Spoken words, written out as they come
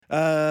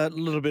A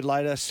little bit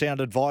later,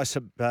 sound advice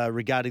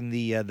regarding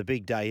the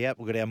big day out.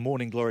 We've got our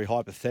Morning Glory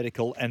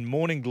hypothetical and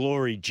Morning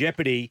Glory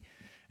Jeopardy.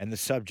 And the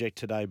subject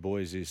today,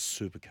 boys, is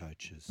super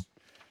coaches.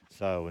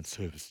 And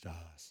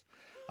superstars.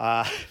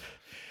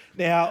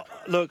 Now,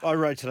 look, I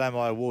wrote today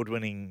my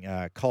award-winning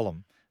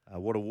column.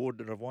 What award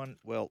did I won?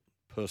 Well,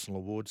 personal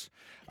awards.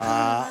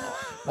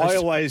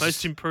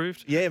 Most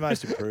improved? Yeah,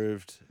 most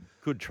improved.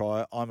 Good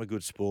try. I'm a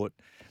good sport.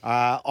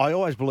 I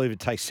always believe it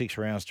takes 6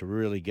 rounds to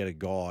really get a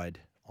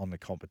guide on the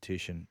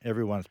competition.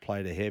 Everyone's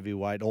played a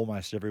heavyweight.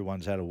 Almost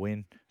everyone's had a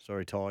win.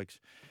 Sorry, Tigers.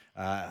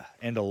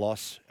 And a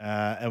loss.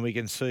 And we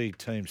can see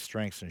teams'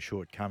 strengths and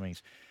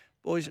shortcomings.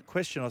 Boys, a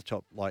question off the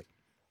top,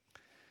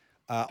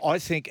 I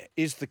think,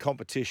 is the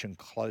competition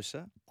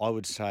closer? I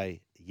would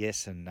say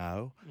yes and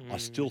no. I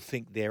still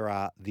think there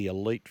are the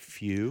elite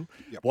few.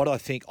 Yep. I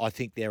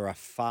think there are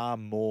far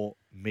more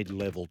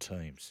mid-level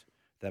teams.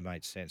 That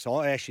makes sense.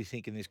 I actually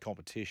think in this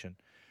competition,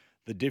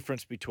 the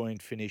difference between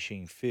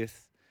finishing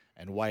 5th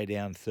and way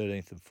down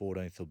 13th and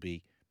 14th will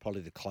be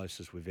probably the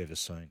closest we've ever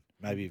seen.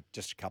 Maybe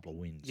just a couple of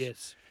wins.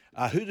 Yes.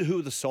 Who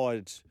are the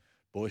sides,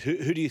 boys?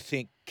 Who do you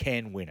think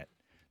can win it?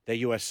 That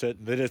you are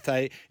certain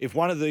that if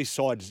one of these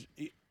sides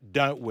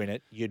don't win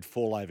it, you'd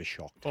fall over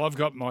shocked. Well, I've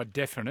got my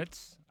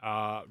definites.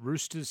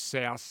 Roosters,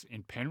 South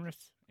in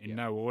Penrith, in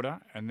no order.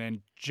 And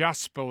then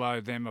just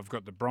below them, I've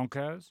got the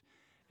Broncos.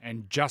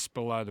 And just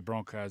below the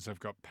Broncos, I've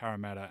got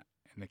Parramatta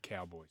and the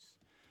Cowboys.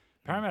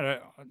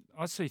 Parramatta,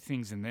 I see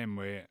things in them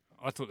where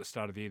I thought at the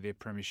start of the year their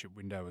premiership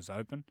window was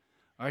open.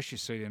 I actually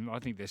see them, I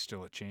think there's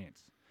still a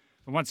chance.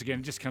 But once again,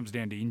 it just comes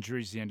down to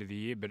injuries at the end of the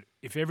year. But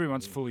if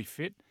everyone's fully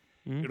fit,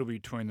 it'll be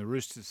between the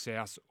Roosters,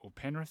 South or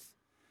Penrith.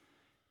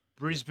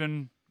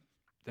 Brisbane,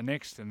 the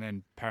next, and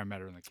then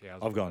Parramatta and the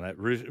Cows. I've gone that.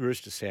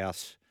 Rooster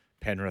South,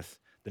 Penrith,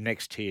 the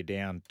next tier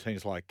down,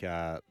 teams like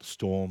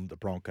Storm, the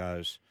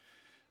Broncos,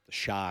 the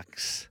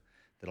Sharks,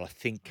 that I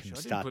think can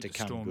start to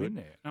come Storm good. in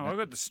there. No, I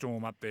got the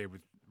Storm up there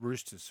with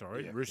Roosters,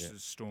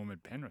 Roosters, Storm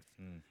and Penrith.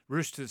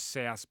 Roosters,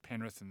 South,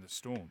 Penrith and the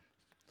Storm.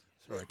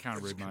 Sorry, I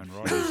can't read my own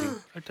writing.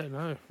 I don't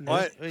know.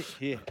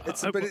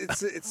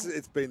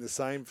 It's been the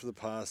same for the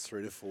past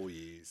 3 to 4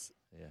 years.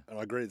 Yeah. And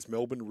I agree, it's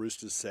Melbourne,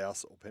 Roosters,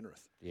 South or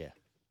Penrith. Yeah,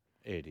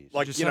 it is.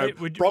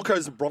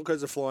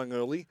 Broncos are flying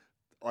early.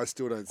 I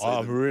still don't see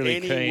I'm them. really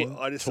keen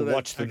I just to don't-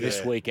 watch them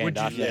this weekend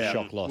after that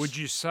shock loss. Would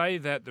you say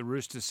that the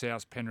Roosters,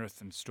 South,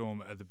 Penrith and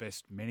Storm are the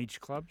best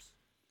managed clubs?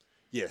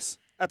 Yes,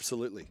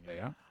 absolutely. They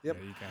are? Yep.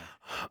 There you go.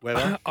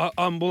 Weather?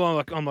 I'm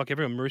like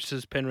everyone.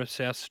 Roosters, Penrith,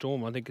 South,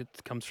 Storm. I think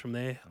it comes from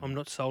there. I'm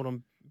not sold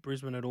on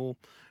Brisbane at all.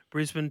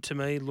 Brisbane, to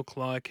me, look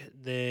like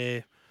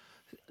they've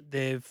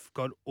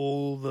got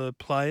all the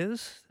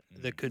players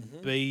that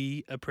could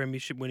be a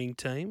premiership winning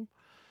team.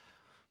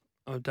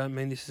 I don't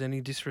mean this is any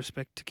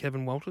disrespect to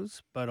Kevin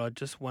Walters, but I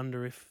just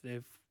wonder if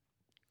they've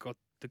got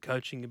the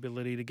coaching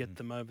ability to get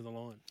them over the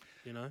line.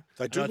 You know,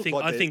 They do And look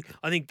like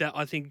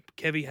I think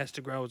Kevy has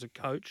to grow as a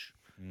coach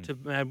to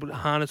be able to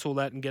harness all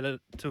that and get it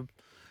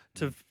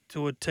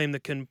to a team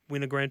that can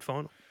win a grand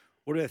final.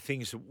 What are the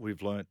things that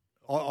we've learnt?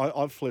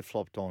 I've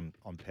flip-flopped on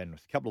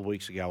Penrith. A couple of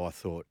weeks ago, I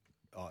thought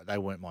they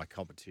weren't my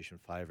competition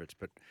favourites,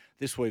 but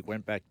this week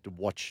went back to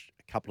watch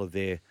a couple of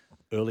their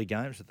early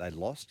games that they'd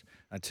lost.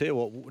 And tell you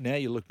what, now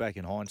you look back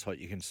in hindsight,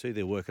 you can see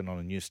they're working on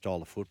a new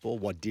style of football.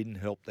 What didn't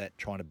help that,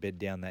 trying to bed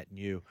down that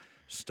new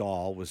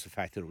style, was the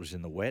fact that it was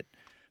in the wet.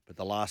 But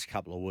the last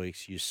couple of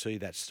weeks, you see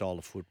that style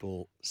of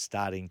football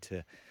starting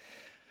to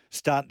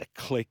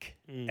click,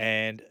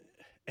 and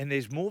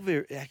there's more.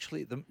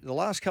 Actually, the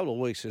last couple of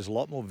weeks, there's a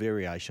lot more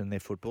variation in their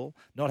football.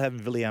 Not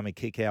having Viliame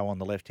Kikau on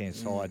the left hand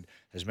side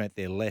has meant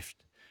they're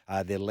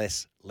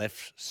less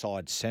left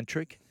side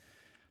centric.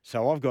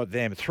 So I've got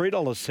them.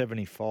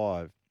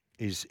 $3.75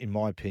 is, in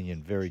my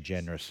opinion, very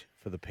generous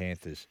for the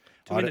Panthers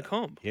To win the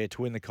comp? Yeah,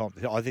 to win the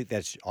comp. I think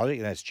that's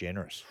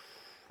generous.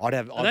 Are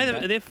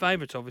They're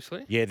favourites,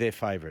 obviously. Yeah, they're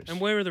favourites. And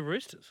where are the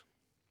Roosters?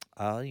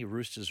 Your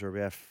Roosters are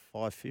about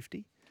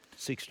 $5.50,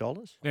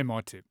 $6. They're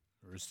my tip,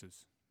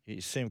 Roosters.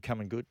 You see them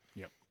coming good.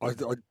 Yep.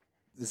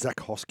 Zach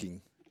Hosking.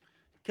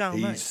 Go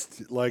on, mate.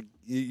 He's like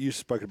you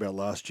spoke about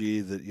last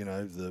year that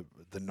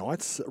the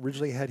Knights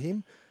originally had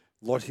him,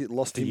 lost him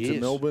to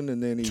Melbourne,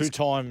 and then he's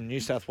 2-time New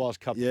South Wales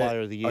Cup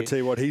Player of the Year. I tell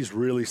you what, he's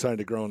really starting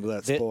to grow into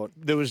that spot.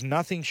 There was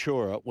nothing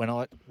surer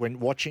when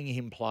watching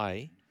him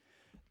play.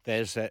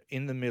 There's that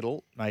in the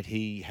middle, mate.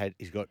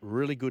 He's got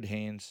really good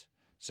hands.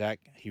 Zach,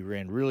 he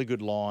ran really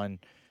good line.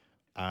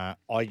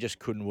 I just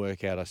couldn't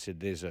work out. I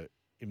said,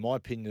 in my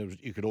opinion,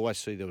 you could always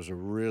see there was a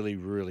really,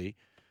 really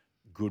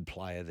good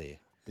player there.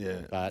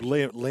 Yeah, But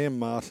Liam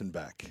Martin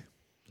back.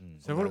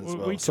 So what as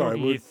well. we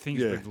talking here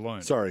things we've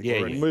learned? Sorry,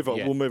 Yeah, we'll yeah, move on.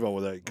 yeah. We'll move on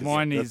with that. 'Cause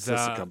Mine that's is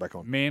to come back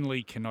on.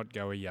 Manly cannot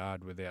go a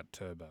yard without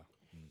Turbo.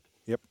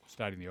 Yep.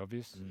 Stating the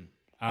obvious.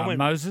 went-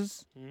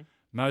 Moses.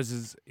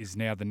 Moses is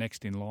now the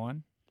next in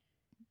line,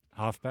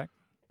 halfback,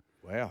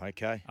 Wow,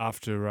 okay.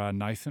 after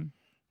Nathan.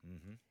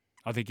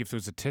 I think if there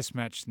was a test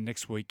match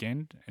next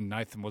weekend and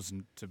Nathan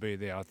wasn't to be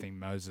there, I think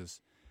Moses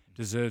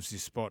deserves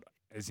his spot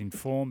as in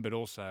form, but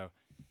also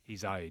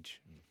his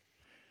age.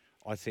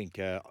 I think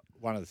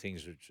one of the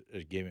things which,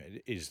 again,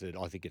 is that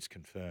I think it's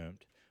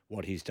confirmed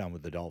what he's done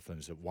with the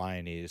Dolphins, that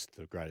Wayne is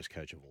the greatest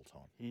coach of all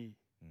time.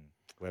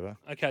 Weber?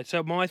 Okay,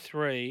 so my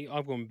three,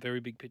 I've gone very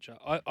big picture.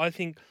 I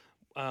think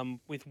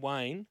with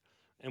Wayne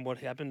and what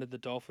happened at the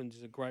Dolphins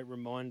is a great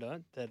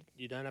reminder that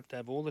you don't have to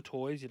have all the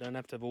toys, you don't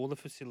have to have all the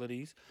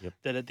facilities. Yep.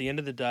 That at the end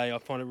of the day, I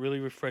find it really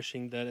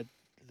refreshing that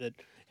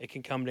it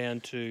can come down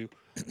to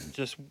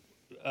just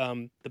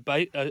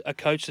a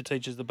coach that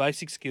teaches the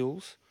basic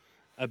skills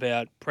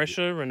about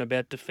pressure and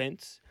about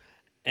defence,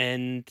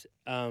 and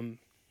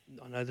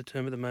I know the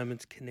term at the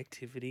moment is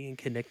connectivity and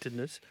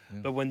connectedness,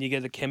 but when you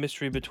get the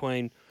chemistry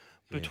between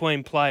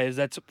players,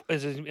 that's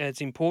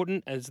as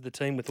important as the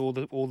team with all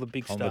the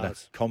big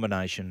stars.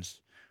 Combinations.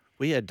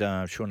 We had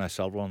Sean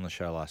O'Sullivan on the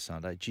show last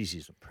Sunday. Jeez,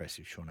 he's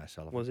impressive, Sean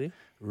O'Sullivan. Was he?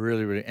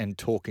 Really, really. And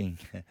talking,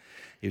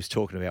 he was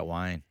talking about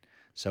Wayne.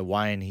 So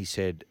Wayne, he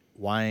said,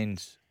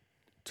 Wayne's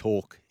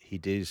talk he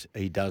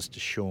does to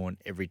Sean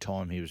every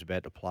time he was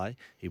about to play.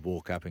 He'd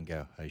walk up and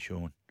go, "Hey,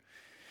 Sean,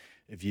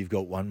 if you've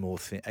got one more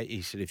thing,"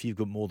 he said, "if you've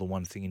got more than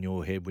one thing in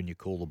your head when you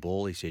call the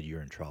ball," he said, "you're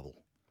in trouble.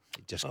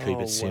 Just keep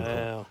it simple."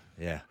 Wow.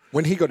 Yeah.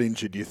 When he got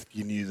injured, you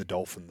knew the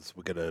Dolphins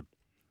were going to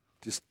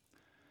just.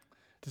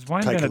 Does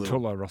Wayne Take a Bennett little-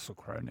 pull like Russell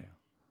Crowe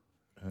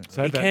now?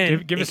 He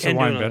can. Give He us can the do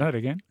Wayne another. Bennett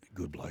again.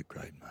 Good bloke,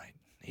 great mate.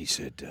 He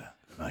said,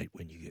 "Mate,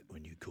 when you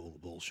call the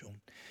ball, Sean,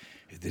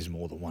 if there's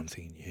more than one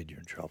thing in your head, you're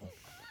in trouble."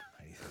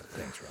 And he said,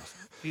 "Thanks,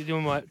 Russ."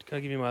 Can I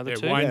give you my other Yeah,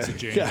 two? Wayne's a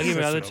genius. I'll give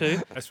you my other That's two.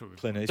 what- That's what we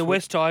Clint The Eastwood.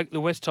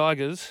 West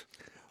Tigers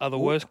are the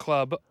worst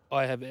club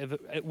I have ever,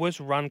 worst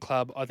run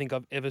club I think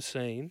I've ever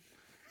seen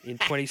in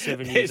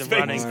 27 years of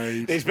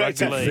running. There's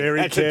rugby league. Very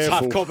that's a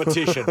tough careful.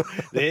 competition.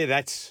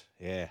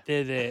 Yeah.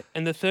 They're there.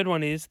 And the third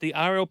one is the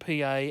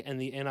RLPA and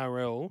the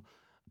NRL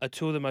are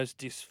two of the most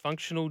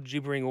dysfunctional,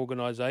 gibbering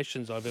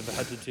organisations I've ever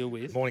had to deal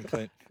with. Morning,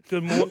 Clint.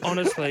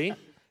 Honestly,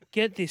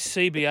 get this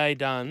CBA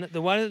done.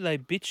 The way that they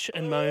bitch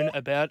and moan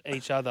about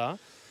each other,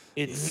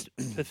 it's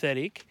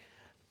pathetic.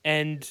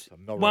 And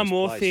Melrose one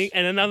more Place. thing,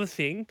 and another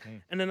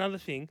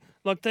thing,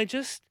 like they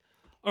just.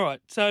 All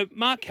right, so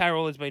Mark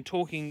Carroll has been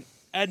talking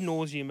ad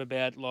nauseum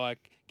about like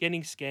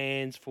getting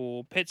scans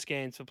for PET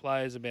scans for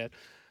players, about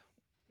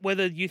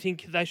whether you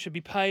think they should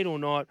be paid or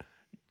not.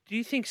 Do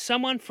you think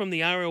someone from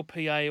the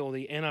RLPA or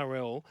the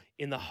NRL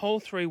in the whole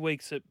 3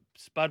 weeks that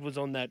Spud was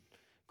on that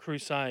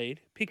crusade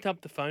picked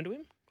up the phone to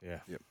him? Yeah.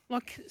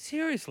 Like,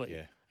 seriously.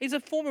 Yeah. He's a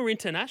former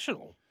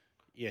international.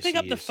 Yes, Pick he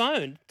up the is.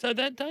 phone. So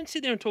don't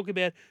sit there and talk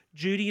about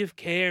duty of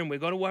care and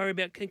we've got to worry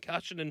about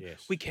concussion and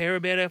Yes. we care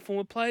about our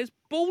former players.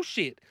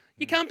 Bullshit.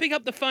 You can't pick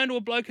up the phone to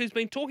a bloke who's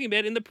been talking about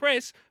it in the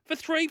press for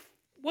 3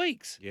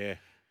 weeks. Yeah.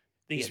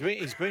 The He's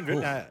end.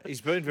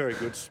 been very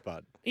good,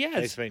 Spud. He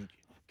has. He's been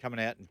coming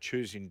out and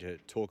choosing to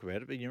talk about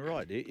it. But you're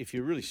right. If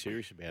you're really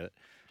serious about it,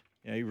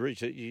 you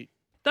reach it. You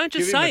Don't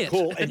give just him say a it.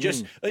 call and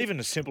just even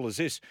as simple as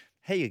this.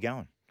 How you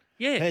going?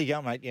 Yeah. How you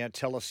going, mate?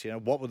 Tell us.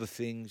 What were the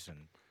things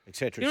and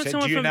etc. You know, Do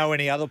someone you from- know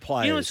any other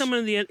players? You know,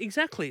 someone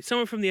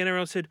from the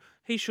NRL said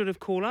he should have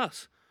called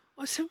us.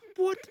 I said,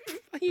 "What?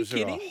 Are you Was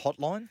there kidding?" a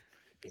hotline?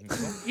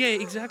 Yeah,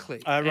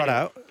 exactly.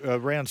 Righto.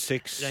 Round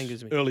 6. It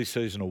angers me. Early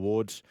season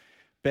awards.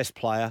 Best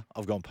player.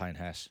 I've gone Payne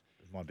Haas.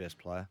 My best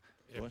player.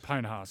 Yeah,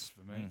 Payne Haas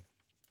for me.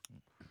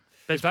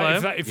 Best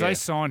player, If they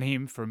sign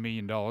him for $1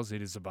 million,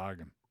 it is a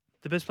bargain.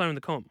 the best player in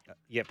the comp.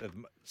 Yep.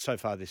 So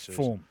far this season.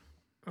 Form.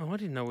 Oh, I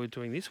didn't know we were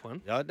doing this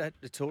one. No,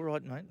 it's all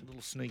right, mate. A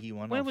little sneaky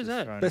one. Where I've was just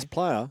that? thrown Best in.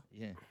 player.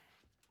 Yeah.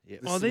 Yeah.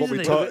 Oh, This is these what are we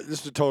the- told.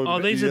 This was told.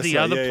 Oh, these are the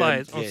yesterday, other yeah,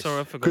 players. yeah. Oh, Yes. sorry,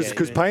 I forgot.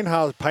 Because Yeah.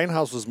 Payne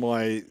House was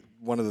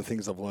one of the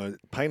things I've learned.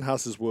 Payne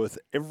House is worth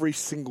every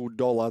single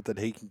dollar that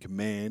he can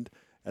command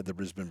at the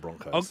Brisbane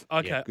Broncos.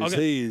 Okay, Yeah, Because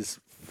okay. he is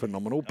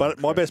phenomenal. But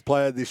my true. best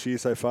player this year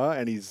so far,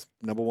 and he's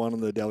number one on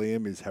the Dally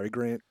M, is Harry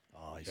Grant.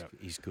 Oh,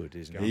 he's good,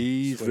 isn't he?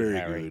 He's Sweet very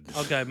Harry. good.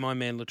 I'll go my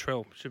man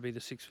Latrell. Should be the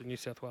 6th for New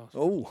South Wales.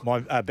 Oh, My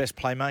best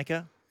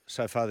playmaker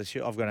so far this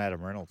year, I've gone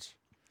Adam Reynolds.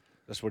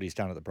 That's what he's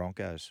done at the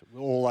Broncos.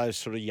 All those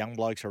sort of young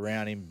blokes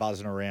around him,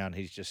 buzzing around.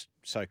 He's just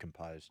so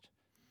composed.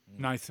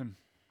 Nathan,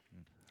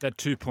 that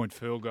 2-point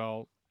field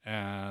goal,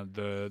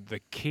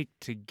 the kick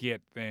to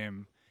get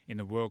them in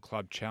the World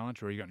Club Challenge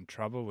where he got in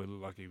trouble, where it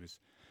looked like he was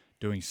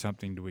doing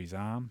something to his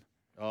arm,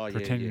 Oh,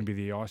 pretending to be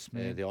the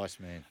Iceman. Yeah, the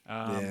Iceman.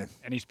 Yeah.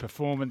 And his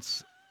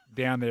performance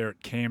down there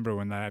at Canberra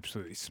when they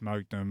absolutely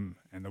smoked them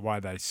and the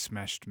way they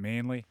smashed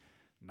Manly,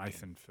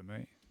 Nathan for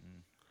me.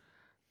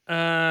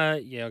 Yeah,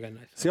 I'll go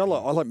Nathan. see, I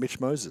like Mitch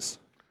Moses.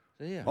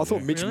 Yeah. I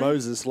thought Mitch Really?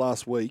 Moses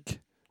last week,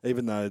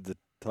 even though the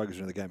Tigers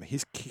are in the game,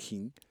 his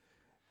kicking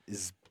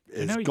has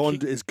know he gone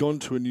kicked has gone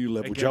to a new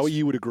level. against- Joey,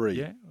 you would agree?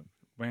 Yeah.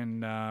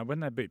 When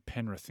they beat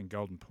Penrith in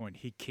Golden Point,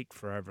 he kicked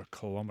for over 1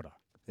 kilometre.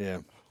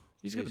 Yeah.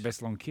 He's got the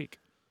best long kick.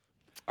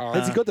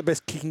 Has he got the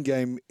best kicking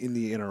game in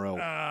the NRL?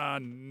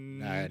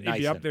 He'd be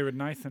Nathan. up there with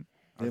Nathan.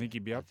 I Yep. think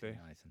he'd be up there.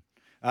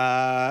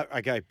 Nathan.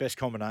 Okay, best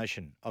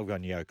combination. I've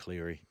gone Yo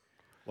Cleary.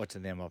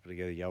 Watching them up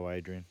together, Yo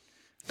Adrian.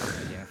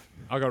 Yeah.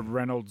 I got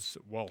Reynolds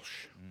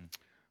Walsh.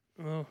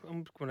 Well,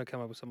 I'm going to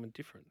come up with something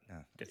different. No,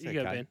 it's You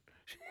go, okay. Ben.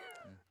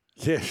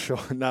 Yeah, sure.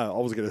 No, I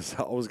was going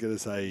to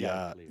say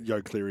Yo Cleary.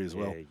 Yo Cleary as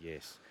well. Yeah,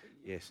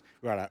 yes.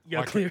 Right.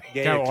 Yo Cleary.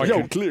 Yeah, Go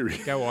Yo Cleary.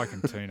 Go Ike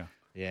and Tina.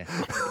 Yeah.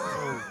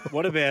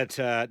 What about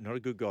not a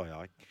good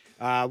guy,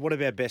 Ike? What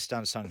about best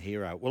unsung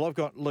hero? Well,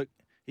 look.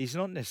 He's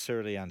not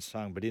necessarily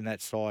unsung, but in that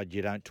side,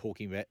 you don't talk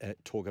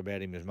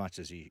about him as much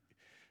as you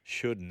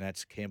should, and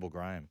that's Campbell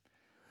Graham.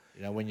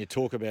 You know, when you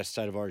talk about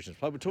State of Origin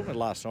play, we were talking about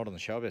last night on the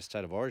show about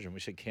State of Origin. We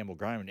said Campbell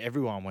Graham, and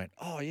everyone went,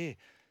 "Oh yeah,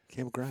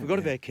 Campbell Graham. forgot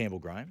about Campbell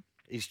Graham."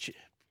 He's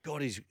terrific.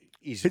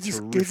 He He's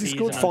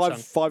scored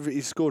unsung.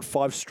 He scored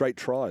 5 straight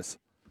tries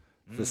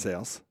for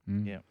South.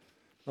 Yeah,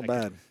 Not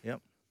bad.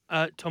 Yep,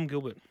 Tom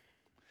Gilbert.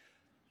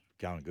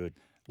 going good.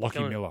 Lockie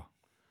Going- Miller.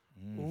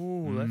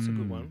 Ooh, that's a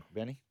good one.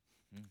 Benny.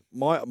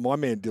 My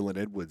man Dylan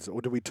Edwards,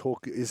 or do we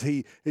talk? Is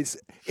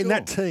in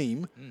that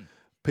team?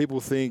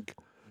 People think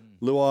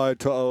Luai,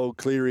 To'o,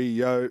 Cleary,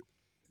 Yo.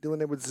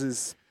 Dylan Edwards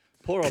is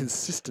Poor old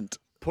consistent.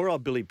 Poor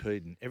old Billy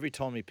Peden. Every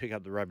time he pick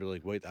up the Rugby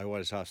League Week, they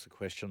always ask the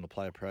question on the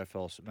player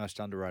profiles, most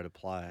underrated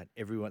player.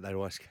 Everyone, they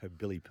always go,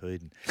 Billy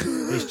Peden.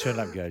 He's turned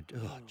up and go,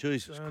 oh,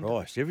 Jesus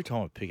Christ. Every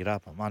time I pick it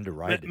up, I'm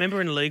underrated. Remember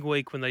in League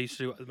Week when they used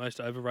to do the most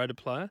overrated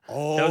player?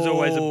 That was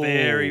always a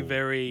very,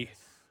 very...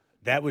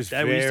 That was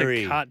They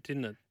very... used to cut,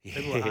 didn't it?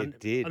 People Yeah, were it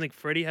did. I think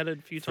Freddie had it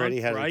a few Freddie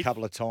times. had it a Braith.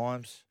 couple of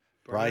times.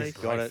 Braith.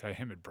 Braith got it. They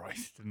hammered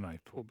Braith, didn't they?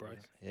 Poor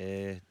Braith. Yeah,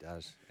 it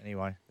does.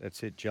 Anyway,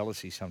 that's it.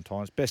 Jealousy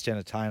sometimes. Best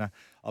entertainer,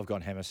 I've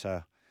gone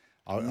Hamiso.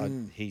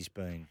 He's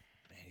been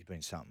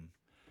something.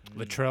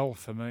 Latrell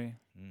for me.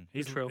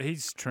 Latrell.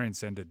 He's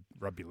transcended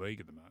rugby league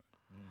at the moment.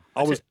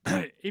 I was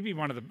He'd be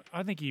one of the.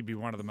 I think he'd be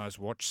one of the most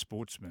watched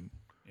sportsmen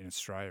in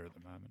Australia at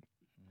the moment,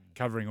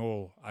 covering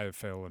all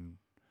AFL and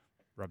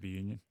rugby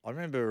union. I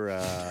remember.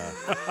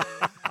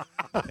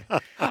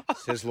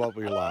 Says a lot.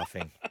 We were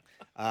laughing.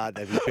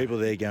 There'd be people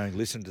there going,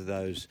 "Listen to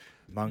those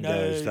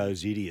mungos,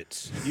 those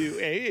idiots, you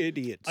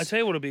idiots." I tell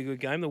you what would be a good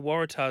game. The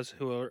Waratahs,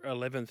 who are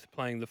 11th,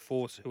 playing the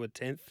Force, who are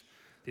 10th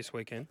this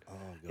weekend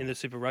in the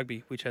Super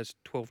Rugby, which has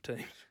 12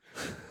 teams.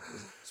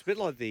 It's a bit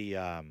like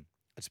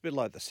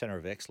the centre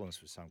of excellence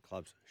for some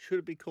clubs. Should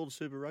it be called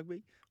Super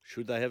Rugby?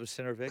 Should they have a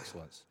centre of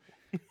excellence?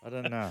 I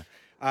don't know.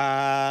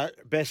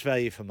 Best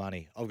value for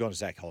money. I've gone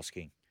Zach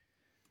Hosking.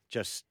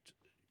 Just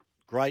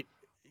great.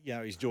 You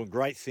know, he's doing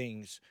great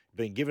things.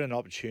 Been given an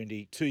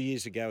opportunity. 2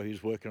 years ago, he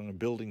was working on a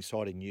building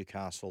site in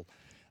Newcastle.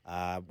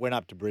 Went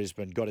up to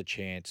Brisbane, got a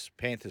chance.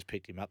 Panthers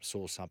picked him up,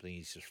 saw something.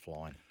 He's just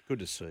flying. Good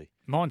to see.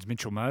 Mine's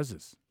Mitchell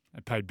Moses.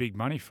 They paid big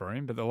money for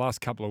him, but the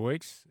last couple of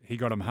weeks, he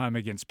got him home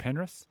against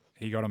Penrith.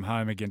 He got him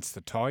home against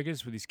the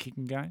Tigers with his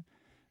kicking game.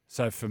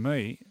 So for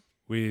me,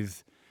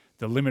 with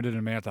the limited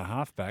amount of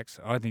halfbacks,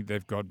 I think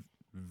they've got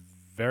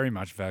very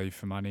much value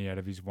for money out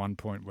of his 1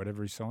 point,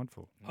 whatever he signed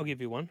for. I'll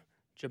give you one.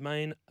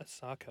 Jermaine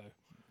Asako.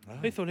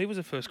 Who thought he was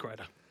a first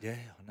grader? Yeah,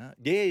 I know.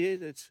 Yeah,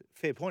 that's a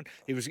fair point.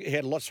 He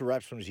had lots of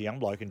raps when he was a young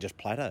bloke and just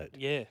plateaued.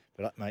 Yeah.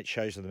 But mate,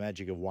 shows you the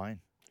magic of Wayne.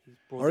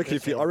 I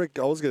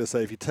reckon I was going to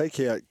say if you take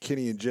out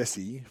Kenny and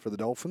Jesse for the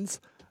Dolphins,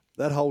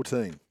 that whole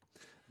team,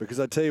 because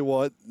I tell you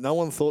what, no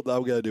one thought they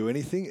were going to do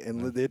anything,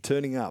 and they're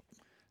turning up.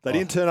 They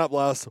didn't turn up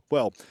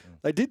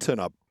they did turn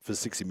up for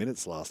 60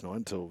 minutes last night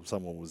until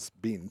someone was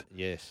binned.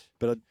 Yes.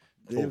 But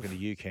Talking to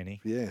you, Kenny.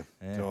 Yeah.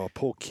 Oh,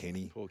 poor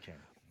Kenny. Poor Kenny.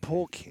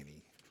 Poor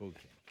Kenny. Poor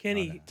Kenny.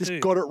 Kenny Just too.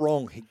 got it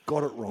wrong. He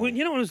got it wrong. Well,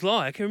 you know what it was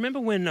like? I remember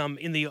when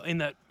in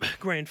that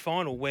grand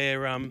final where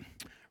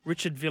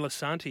Richard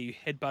Villasanti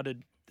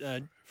headbutted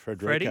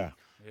Frederica. Freddie. Yeah,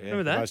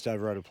 Remember that? Most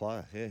overrated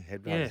player. Yeah,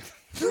 head Yeah.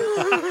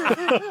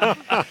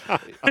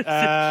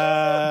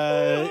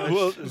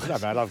 Well, no,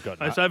 mate, I've got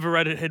Most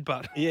overrated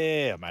headbutt.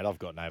 Yeah, mate, I've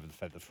gotten over the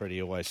fact that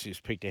Freddie always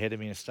just picked ahead of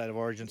me in State of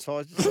Origin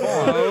size.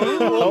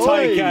 I'll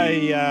take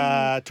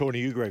a talking to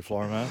you, Greg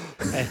Florimo,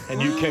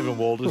 and you, Kevin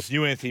Walters,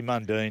 you, Anthony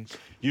Mundine,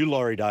 you,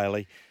 Laurie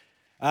Daly.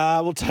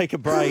 We'll take a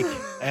break,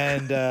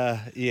 and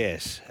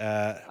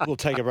we'll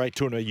take a break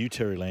talking about you,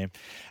 Terry Lamb.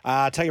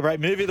 Take a break.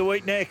 Movie of the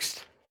week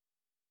next.